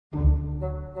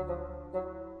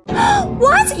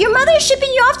What? Your mother is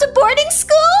shipping you off to boarding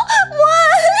school?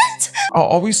 What? I'll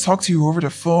always talk to you over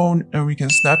the phone, and we can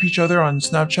snap each other on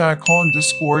Snapchat, call on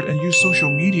Discord, and use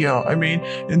social media. I mean,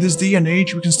 in this day and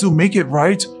age, we can still make it,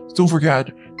 right? Don't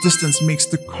forget, distance makes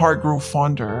the heart grow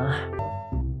fonder.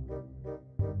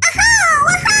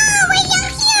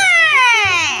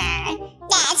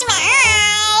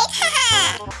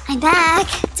 I'm back.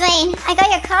 Dwayne, I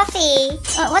got your coffee.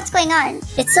 What's going on?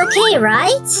 It's okay,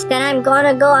 right? Then I'm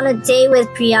gonna go on a date with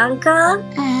Priyanka?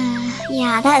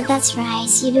 Yeah, that's right.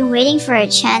 You've been waiting for a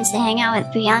chance to hang out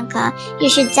with Priyanka. You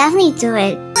should definitely do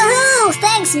it. Oh,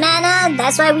 thanks, Mana.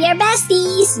 That's why we are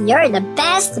besties. You're the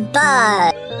best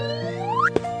bud.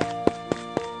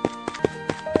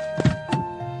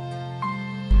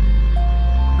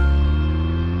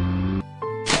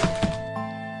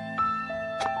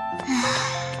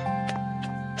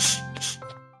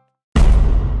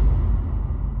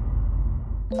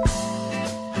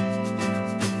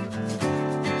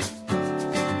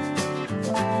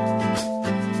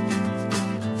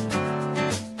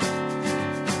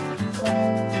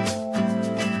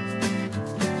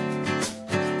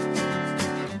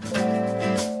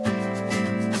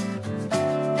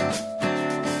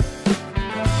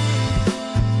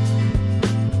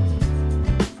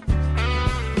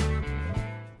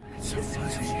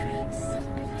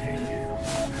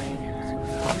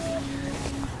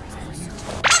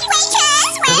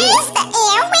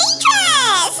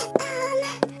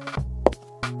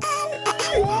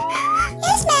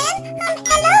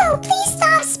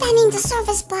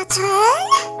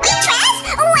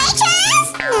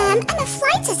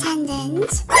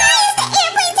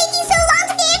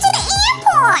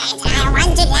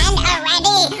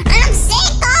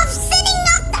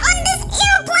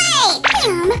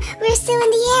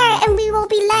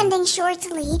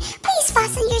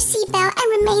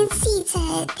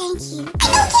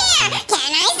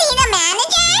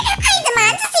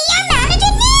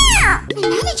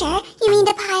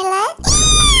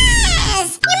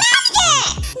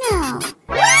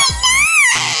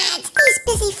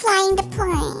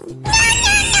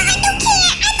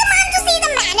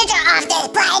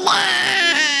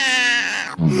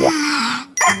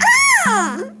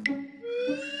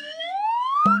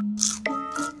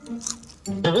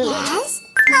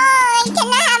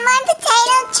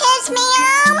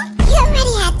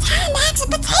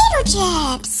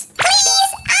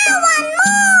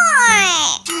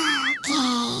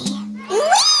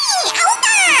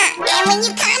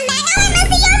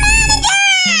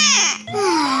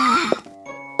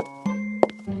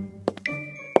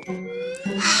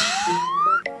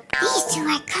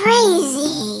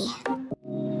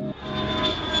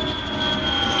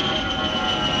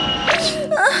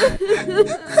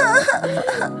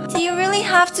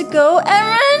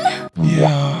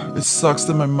 Sucks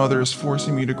that my mother is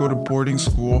forcing me to go to boarding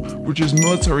school, which is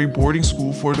military boarding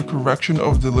school for the correction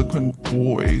of delinquent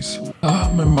boys.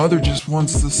 My mother just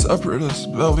wants to separate us,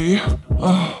 Belly. I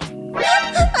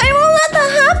won't let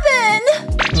that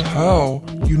happen! How?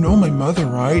 You know my mother,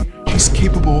 right? She's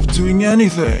capable of doing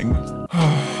anything.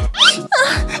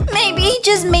 Maybe,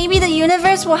 just maybe the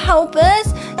universe will help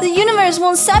us. The universe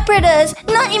won't separate us,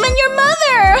 not even your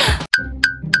mother!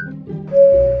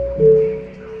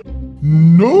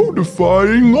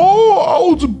 Notifying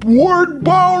all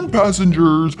outboard-bound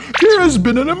passengers, there has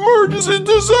been an emergency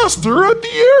disaster at the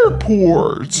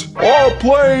airport. All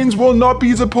planes will not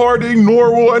be departing,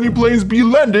 nor will any planes be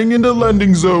landing in the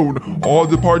landing zone. All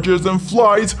departures and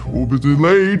flights will be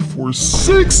delayed for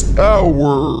 6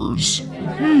 hours.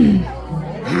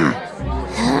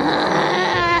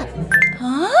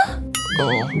 Huh?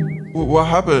 What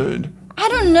happened? I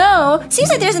don't know. Seems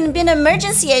like there's been an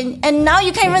emergency and now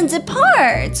you can't even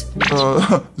depart.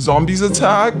 Zombies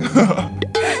attack?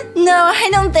 No, I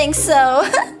don't think so.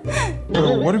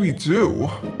 What do we do?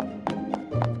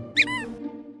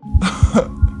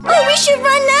 Oh, we should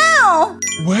run now!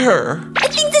 Where? I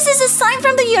think this is a sign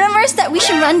from the universe that we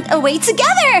should run away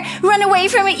together! Run away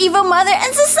from an evil mother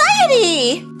and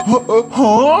society!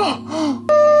 Huh?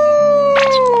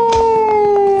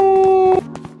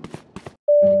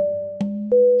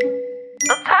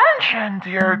 Attention,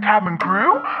 dear cabin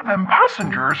crew and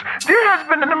passengers. There has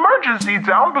been an emergency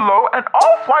down below and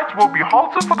all flights will be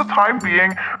halted for the time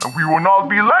being, and we will not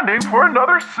be landing for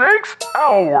another 6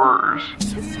 hours.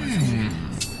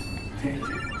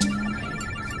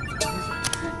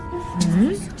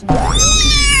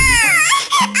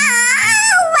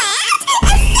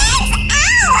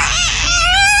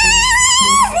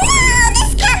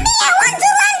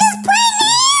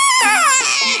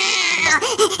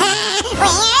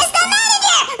 Where's the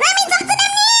manager? Let me talk to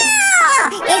them now!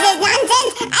 This is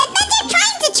nonsense! I bet you're trying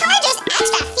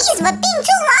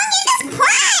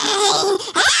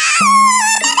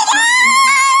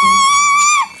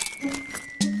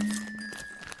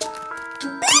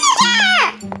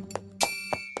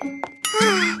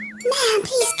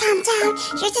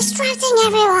out. You're distracting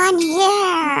everyone here.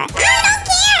 I don't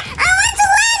care. I want to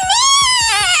land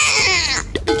now.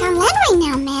 We can't land right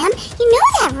now, ma'am. You know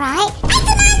that, right? I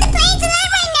demand the plane to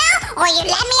land right now, or you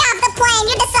let me off the plane.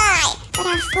 You decide. But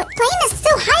our plane is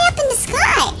still high up in the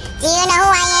sky. Do you know who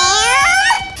I am?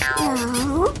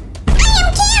 No. I am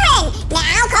Karen.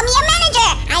 Now call me a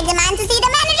manager. I demand to see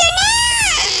the manager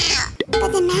now. But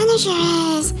the manager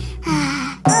is...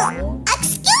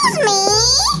 excuse me?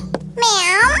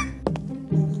 Ma'am?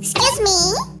 Excuse me?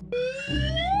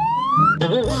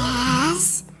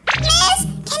 Yes? Miss,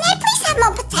 can I please have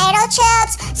more potato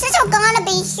chips? Since we're gonna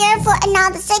be here for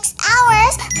another 6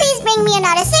 hours, please bring me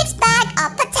another 6-pack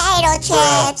of potato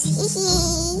chips.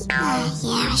 Hee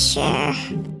yeah, sure.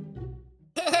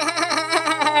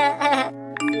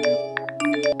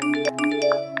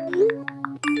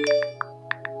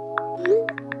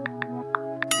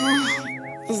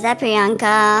 Is that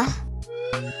Priyanka?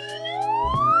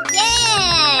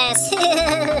 Yes!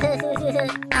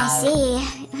 I see.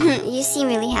 You seem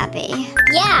really happy.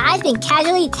 Yeah, I've been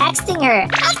casually texting her.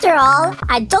 After all,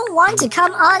 I don't want to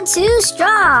come on too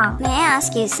strong. May I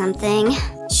ask you something?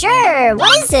 Sure,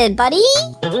 what is it, buddy?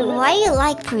 Why do you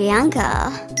like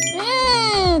Priyanka?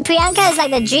 Priyanka is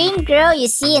like the dream girl you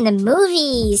see in the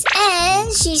movies.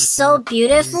 And she's so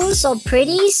beautiful, so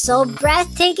pretty, so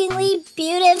breathtakingly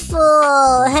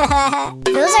beautiful.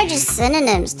 Those are just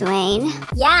synonyms, Dwayne.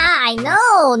 Yeah, I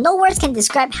know. No words can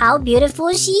describe how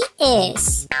beautiful she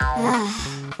is. Huh?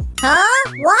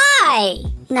 Why?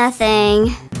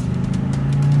 Nothing.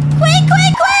 Quick,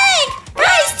 quick, quick!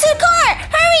 Race to the car!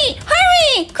 Hurry,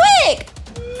 hurry, quick!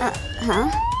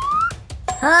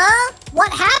 Huh?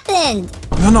 What happened?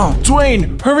 No,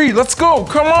 Dwayne, hurry, let's go.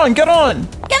 Come on, get on.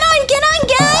 Get on,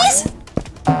 guys!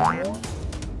 Are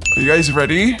you guys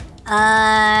ready?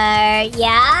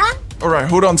 Yeah? All right,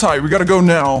 hold on tight. We gotta go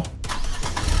now.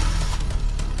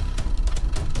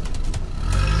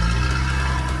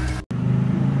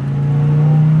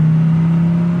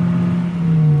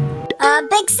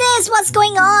 Big sis, what's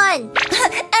going on?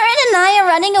 Aaron and I are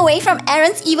running away from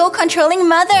Aaron's evil controlling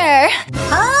mother.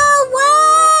 Huh?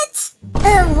 What?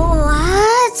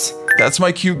 What? That's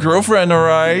my cute girlfriend, all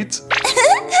right?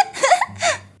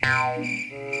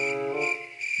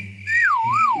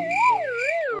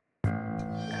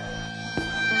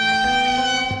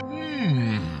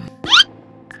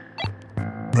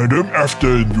 Madam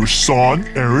Afton, your son,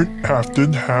 Aaron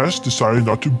Afton, has decided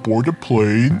not to board the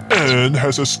plane and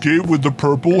has escaped with the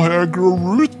purple-haired girl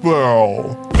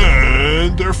RUTHBELL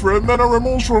and their friend Mana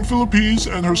Ramos from Philippines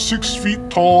and her 6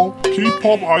 feet tall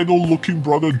K-pop idol-looking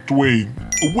brother Dwayne.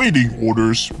 Awaiting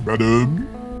orders, madam.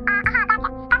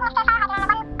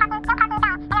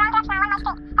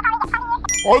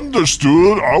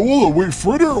 Understood. I will await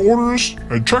further orders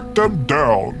and track them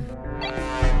down.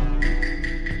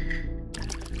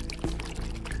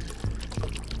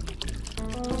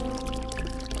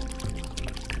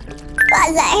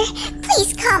 Butler,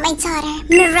 please call my daughter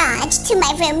Mirage to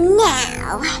my room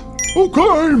now.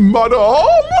 Okay, madam.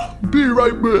 Be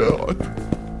right back.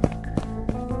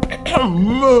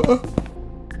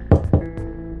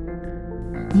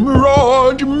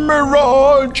 Mirage,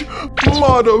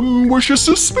 madam wishes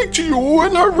to speak to you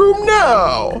in her room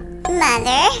now.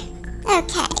 Mother?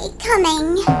 Okay,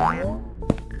 coming.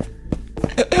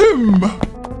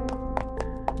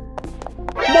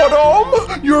 Madam,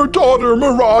 your daughter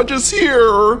Mirage is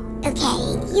here.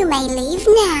 Okay, you may leave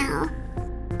now.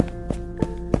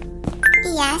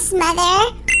 Yes,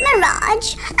 Mother?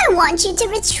 Mirage, I want you to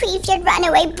retrieve your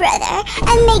runaway brother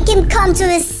and make him come to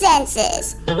his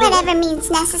senses. Whatever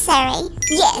means necessary.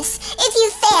 Yes, if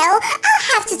you fail, I'll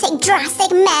have to take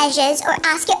drastic measures or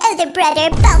ask your other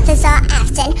brother, Balthazar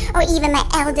Afton, or even my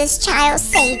eldest child,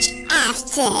 Sage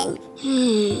Afton.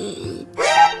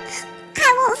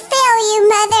 I won't fail you,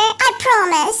 Mother, I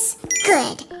promise.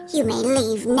 Good, you may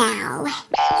leave now.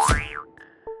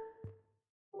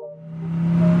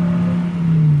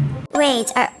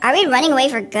 Wait, are we running away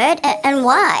for good? And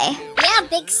why? Yeah,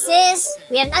 big sis.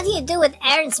 We have nothing to do with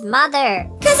Aaron's mother.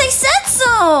 Because I said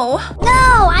so!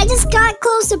 No, I just got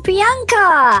close to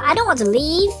Priyanka. I don't want to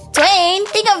leave. Dwayne,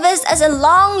 think of this as a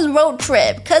long road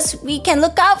trip, because we can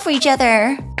look out for each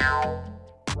other.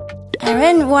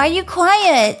 Aaron, why are you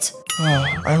quiet?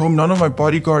 I hope none of my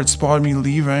bodyguards spot me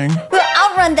leaving. We'll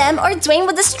outrun them or Dwayne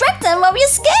will distract them while we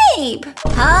escape.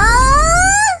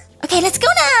 Huh? Okay, let's go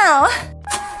now.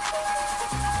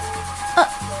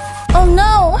 Oh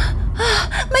no!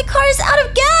 My car is out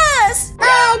of gas!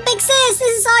 Oh, big sis,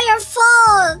 this is all your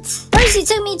fault. First you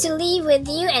took me to leave with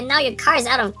you and now your car is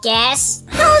out of gas.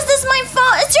 How is this my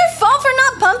fault? It's your fault for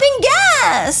not pumping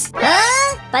gas!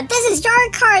 Huh? But this is your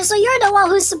car, so you're the one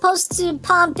who's supposed to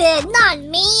pump it, not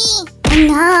me.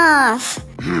 Enough.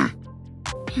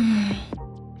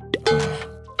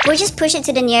 We'll just push it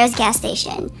to the nearest gas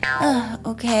station.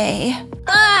 Okay.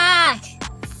 Ah,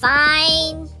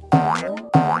 fine.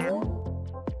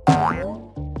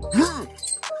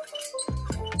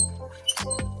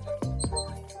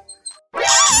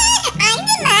 I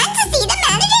demand to see the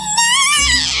manager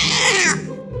now!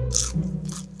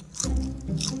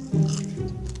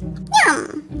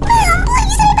 Mom,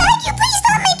 please, I beg you, please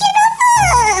stop making no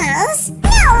fuss!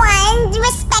 No one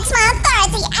respects my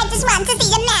authority. I just want to see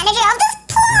the manager of this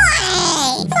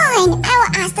play! Fine, I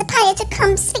will ask the pilot to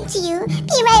come speak to you.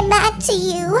 Be right back to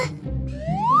you.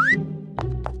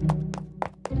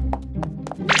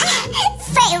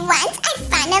 For once, I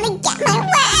finally get my way!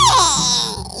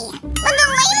 But the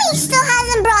lady still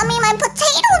hasn't brought me my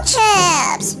potato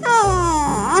chips!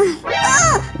 Oh,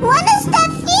 what is that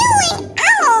feeling?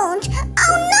 Ouch!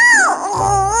 Oh no!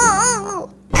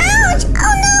 Ouch!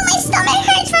 Oh no, my stomach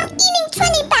hurts from eating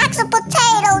 20 packs of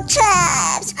potato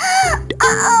chips!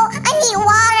 Uh-oh, I need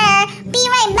water! Be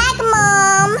right back,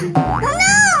 Mom! Oh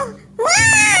no!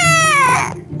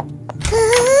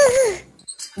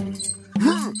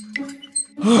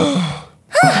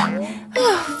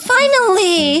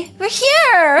 Finally! We're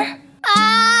here!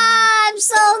 I'm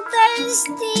so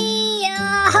thirsty.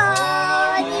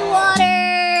 I need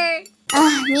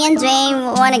water. Me and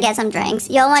Dwayne want to get some drinks.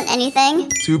 Y'all want anything?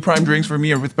 2 prime drinks for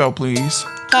me and RUTHBELL, please.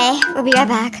 Okay, we'll be right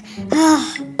back.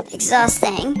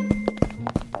 Exhausting.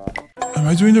 Am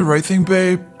I doing the right thing,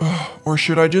 babe? Or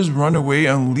should I just run away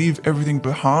and leave everything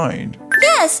behind?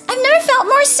 Yes! I've never felt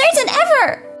more certain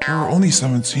ever! We're only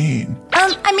 17.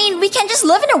 I mean, we can just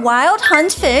live in the wild,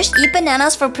 hunt fish, eat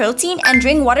bananas for protein, and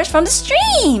drink waters from the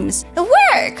streams. It'll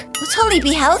work! We'll totally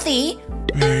be healthy.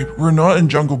 Babe, we're not in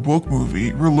Jungle Book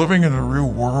movie. We're living in a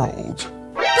real world.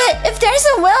 But if there's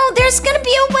a will, there's gonna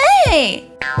be a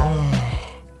way!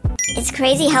 It's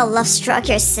crazy how love-struck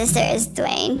your sister is,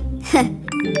 Dwayne.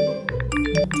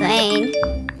 Dwayne?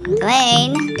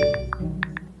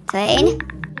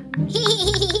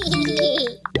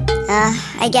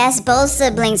 I guess both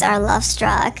siblings are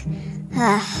love-struck.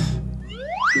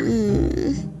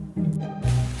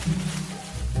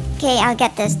 Okay, I'll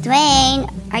get this. Dwayne,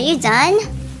 are you done?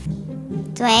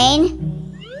 Dwayne?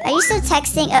 Are you still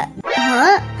texting?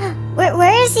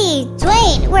 Where is he?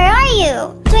 Dwayne, where are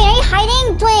you? Dwayne, are you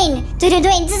hiding? Dwayne,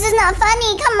 Dwayne, this is not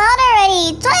funny. Come out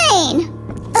already. Dwayne!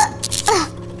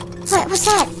 What's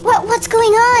that? What's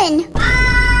going on?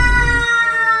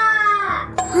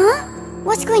 Huh?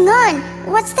 What's going on?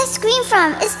 What's that scream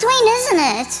from? It's Dwayne, isn't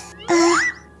it?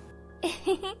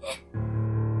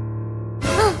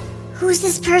 Who's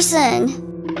this person?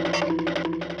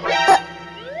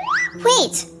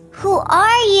 Wait, who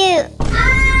are you?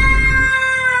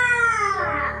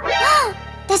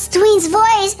 That's Dwayne's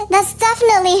voice. That's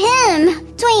definitely him.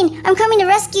 Dwayne, I'm coming to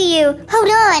rescue you. Hold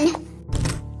on.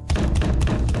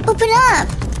 Open up.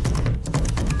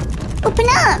 Open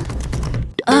up.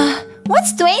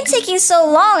 What's Dwayne taking so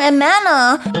long, and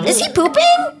Mana? Is he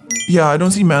pooping? Yeah, I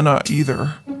don't see Mana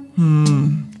either.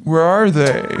 Where are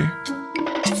they?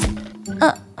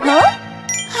 Huh?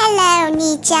 Hello,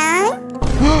 Ni-chan.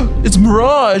 It's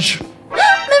Mirage!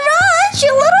 Mirage,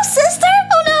 your little sister?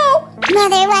 Oh no!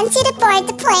 Mother wants you to board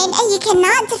the plane and you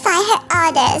cannot defy her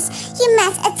orders. You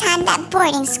must attend that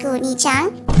boarding school,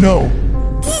 Ni-chan. No.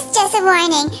 This is just a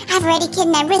warning. I've already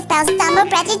kidnapped RUTHBELL's dumbo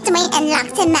brother Dwayne and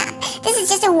locked him up. This is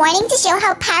just a warning to show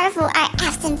how powerful our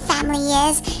absent family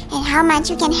is and how much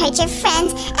you can hurt your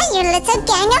friends and your little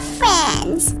gang of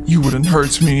friends. You wouldn't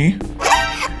hurt me.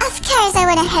 Of course I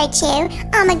wouldn't hurt you.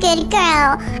 I'm a good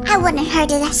girl. I wouldn't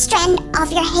hurt a strand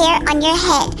of your hair on your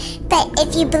head. But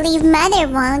if you believe Mother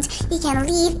won't, you can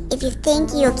leave if you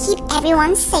think you'll keep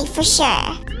everyone safe for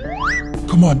sure.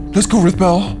 Come on, let's go,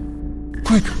 RUTHBELL.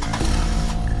 Quick.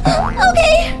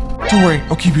 Okay. Don't worry,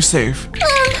 I'll keep you safe.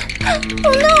 Oh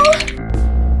no.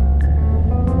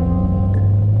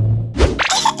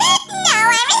 No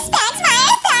one respects my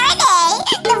authority.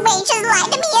 The waitress lied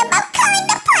to me about calling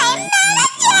the plane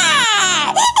manager.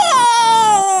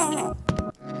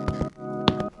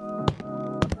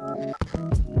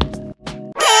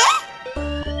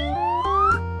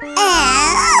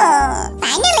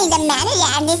 Finally the manager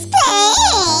of this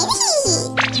plane.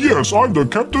 Yes, I'm the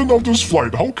captain of this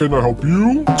flight. How can I help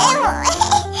you? Why,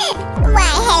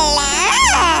 hello.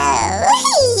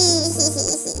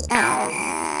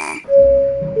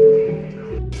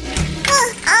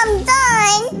 I'm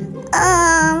done.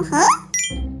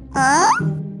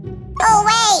 Oh,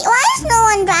 wait. Why is no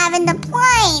one driving the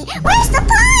plane? Where's the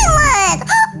pilot?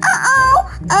 Uh-oh.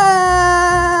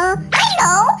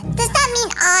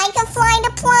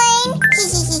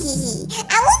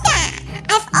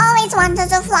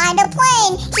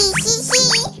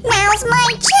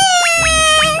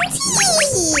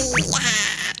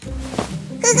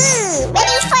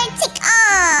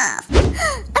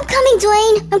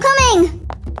 Dwayne. I'm coming.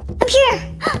 I'm here.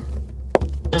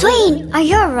 Dwayne, are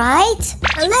you alright?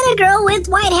 A little girl with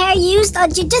white hair used a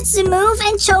jiu-jitsu move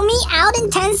and choked me out in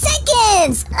 10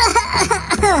 seconds.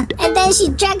 And then she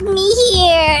dragged me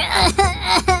here.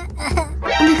 Oh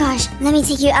my gosh, let me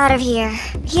take you out of here.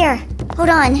 Here, hold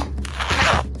on.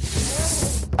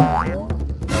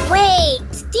 Wait,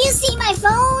 do you see my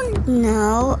phone?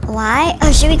 No, why?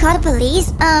 Should we call the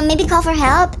police? Maybe call for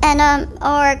help and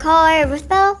or call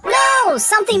RUTHBELL? No,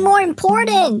 something more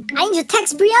important. I need to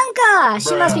text Priyanka.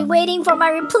 She must be waiting for my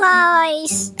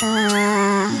replies.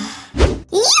 Yeehaw!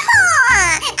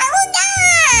 Awooga!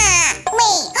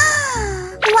 Wait,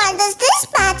 what does this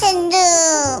button do?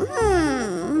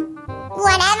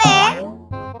 Whatever.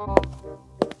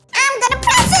 I'm gonna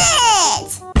press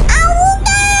it!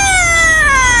 Awooga!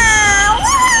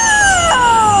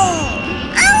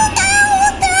 Woohoo! Awooga,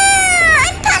 awooga!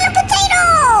 I'm Colour Potato!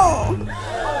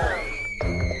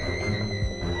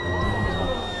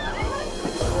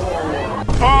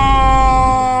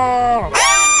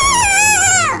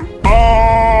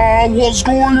 What's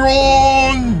going on?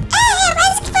 Why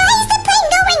is the plane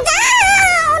going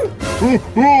down?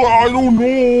 I don't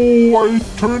know. I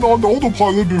turned on the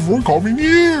autopilot before coming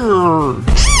here.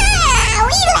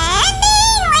 We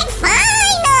landing! Like finally!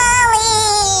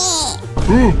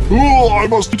 I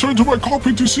must return to my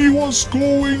cockpit to see what's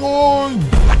going on.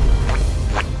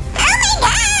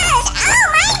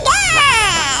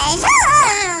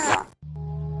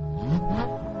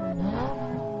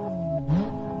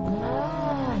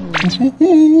 Oh my gosh!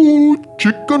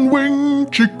 Chicken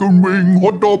wing,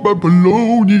 hot dog and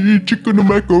bologna, chicken and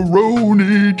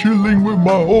macaroni, chilling with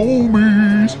my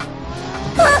homies.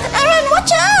 Aaron,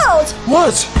 watch out!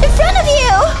 What? In front of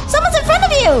you! Someone's in front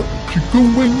of you!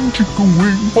 Chicken wing,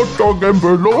 hot dog and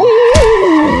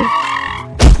bologna.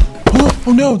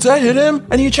 Oh no, did I hit him?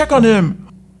 I need to check on him.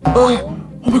 Oh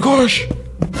my gosh.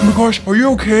 Oh my gosh, are you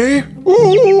okay?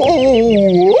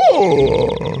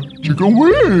 Chicken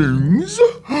wings.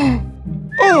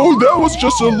 Oh, that was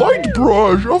just a light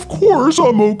brush. Of course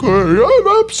I'm okay. I'm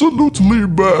absolutely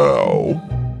well.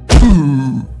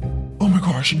 Oh my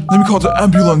gosh, let me call the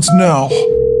ambulance now.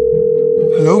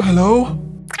 Hello?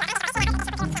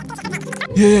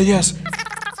 Yes.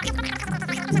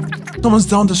 Someone's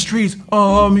down the street.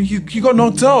 He got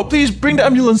knocked out. Please bring the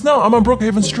ambulance now. I'm on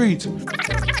Brookhaven Street.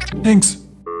 Thanks.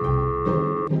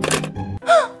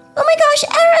 Oh my gosh,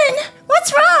 Aaron!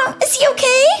 What's wrong? Is he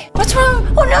okay? What's wrong?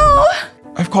 Oh no!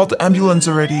 I've called the ambulance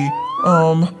already.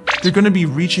 They're gonna be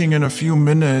reaching in a few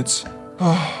minutes.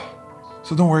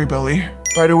 So don't worry, Belly.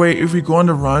 By the way, if we go on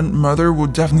the run, Mother will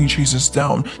definitely chase us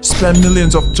down. Spend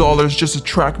millions of dollars just to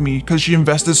track me because she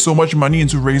invested so much money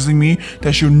into raising me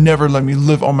that she'll never let me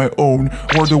live on my own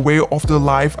or the way of the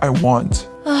life I want.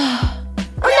 Oh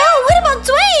no, what about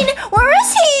Dwayne? Where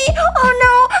is he? Oh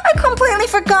no, I completely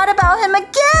forgot about him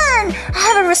again. I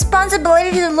have a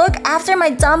responsibility to look after my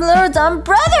little dumb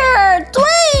brother,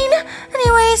 Dwayne.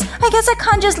 Anyways, I guess I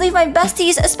can't just leave my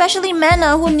besties, especially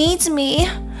Manna, who needs me.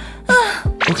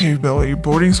 Okay, Belly,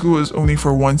 boarding school is only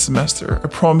for 1 semester. I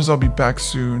promise I'll be back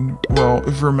soon. Well,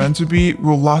 if we're meant to be,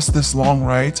 we'll last this long,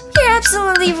 right? You're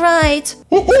absolutely right.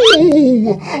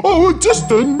 A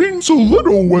distance means so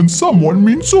little when someone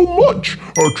means so much.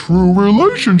 A true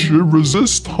relationship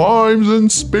resists times and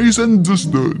space and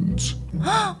distance.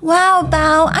 Wow,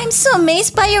 Bao, I'm so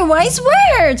amazed by your wise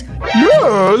word.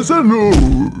 Yes, and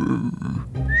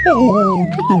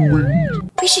chicken wings.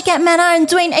 We should get Manna and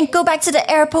Dwayne and go back to the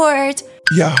airport.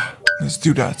 Yeah, let's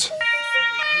do that.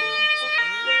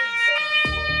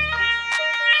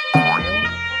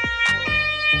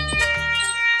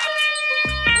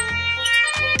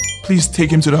 Please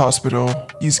take him to the hospital.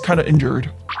 He's kinda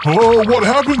injured. Oh, what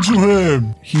happened to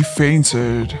him? He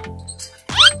fainted.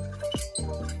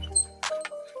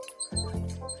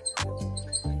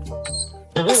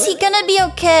 Is he gonna be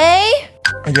okay?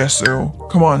 I guess so.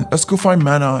 Come on, let's go find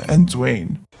Manna and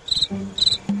Dwayne.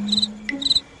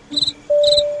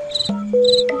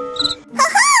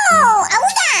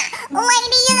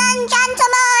 Ladies and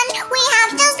gentlemen, we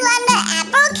have just landed at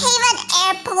Brookhaven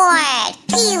Airport.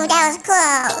 Phew, that was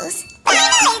close.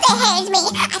 Finally, they heard me.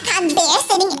 I can't bear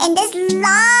sitting in this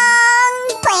long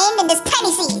plane in this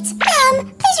tiny seat.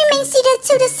 Please remain seated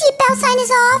till the seatbelt sign is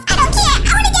off. I don't care.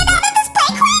 I want to get out of this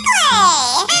plane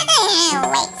quickly.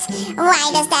 Wait, why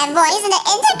does that voice in the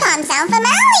intercom sound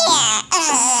familiar?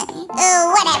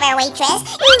 Whatever, waitress.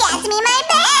 Get me my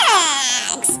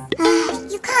bags.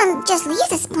 You can't Don't just leave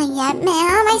this plane yet, ma'am.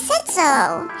 I said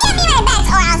so. Give me my bags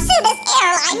or I'll sue this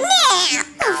airline now.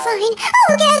 Oh, fine.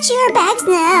 I'll get your bags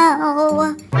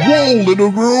now. Whoa,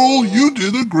 little girl, you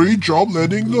did a great job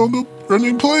landing on the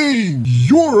friendly plane.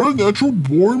 You're a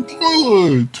natural-born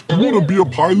pilot. You want to be a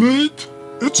pilot?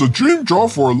 It's a dream job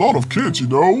for a lot of kids, you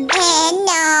know? No,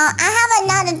 I have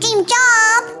another dream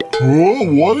job.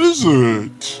 Oh, what is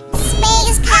it?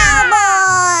 Space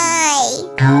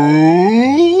cowboy.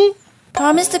 Huh?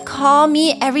 Promise to call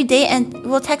me every day and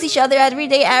we'll text each other every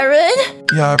day, Aaron.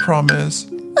 Yeah, I promise.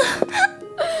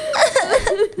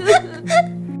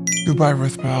 Goodbye,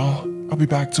 RUTHBELL. I'll be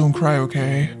back. Don't cry,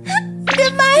 okay?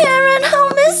 Goodbye, Aaron.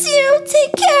 I'll miss you.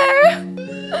 Take care.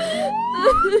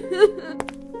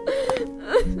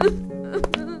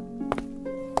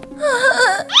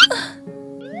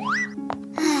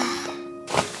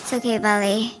 It's okay,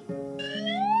 Belly.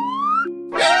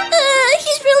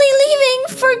 He's really leaving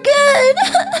for good.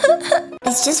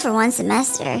 It's just for one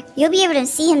semester. You'll be able to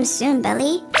see him soon,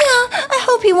 Belly. Yeah, I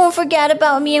hope he won't forget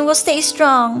about me and will stay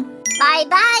strong.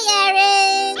 Bye-bye,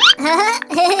 Aaron.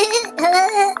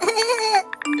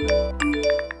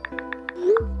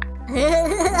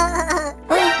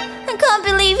 I can't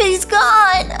believe he's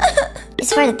gone.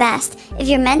 It's for the best. If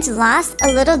you're meant to last,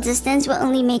 a little distance will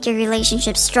only make your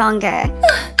relationship stronger.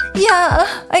 Yeah,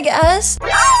 I guess.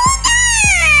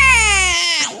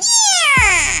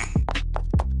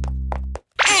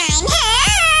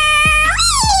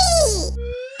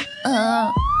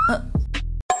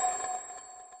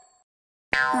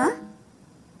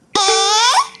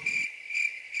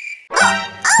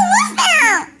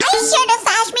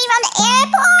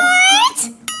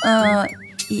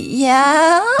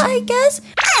 Yeah, I guess.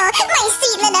 Oh, my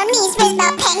sweet little niece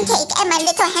RUTHBELL Pancake and my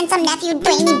little handsome nephew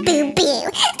Brainy Boo Boo.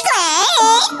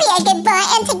 Dwayne, be a good boy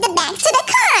and take the bags to the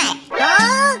car.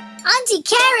 Huh? Auntie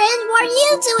Karen, what are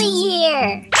you doing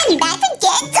here? I'm back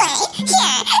again, Dwayne.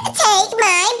 Here, take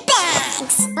my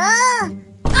bags. Huh?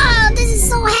 Oh, this is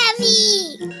so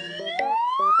heavy.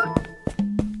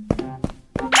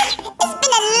 It's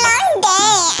been a long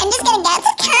day. I'm just gonna get to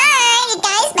the car. You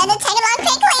guys better tag along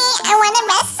quickly. I wanna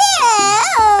rest soon.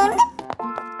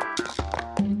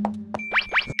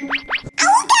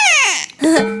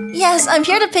 Yes, I'm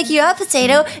here to pick you up,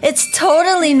 Potato. It's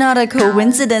totally not a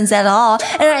coincidence at all.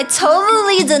 And I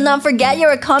totally did not forget you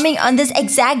were coming on this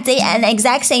exact day and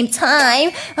exact same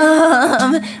time.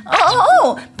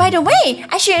 By the way,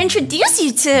 I should introduce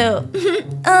you to.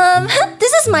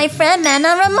 This is my friend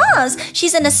Mana Ramos.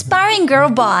 She's an aspiring girl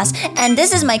boss. And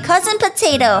this is my cousin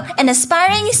Potato, an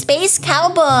aspiring space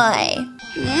cowboy.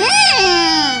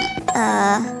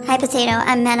 Hi Potato,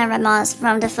 I'm Mana Ramos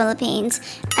from the Philippines.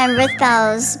 I'm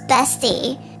RUTHBELL's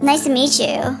bestie. Nice to meet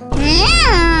you.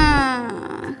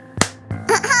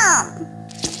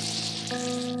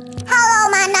 Hello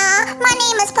Mana, my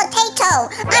name is Potato.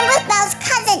 I'm RUTHBELL's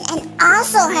cousin and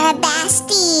also her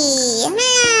bestie.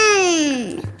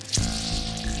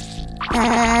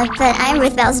 But I'm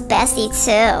RUTHBELL's bestie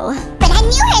too. But I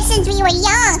knew her since we were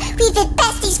young. We've been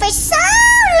besties for so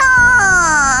long.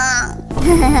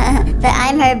 But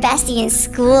I'm her bestie in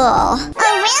school. Oh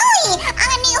really?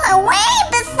 I knew her way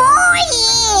before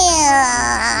you.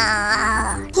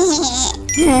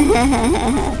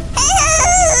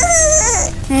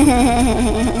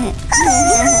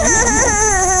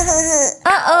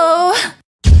 Uh-oh.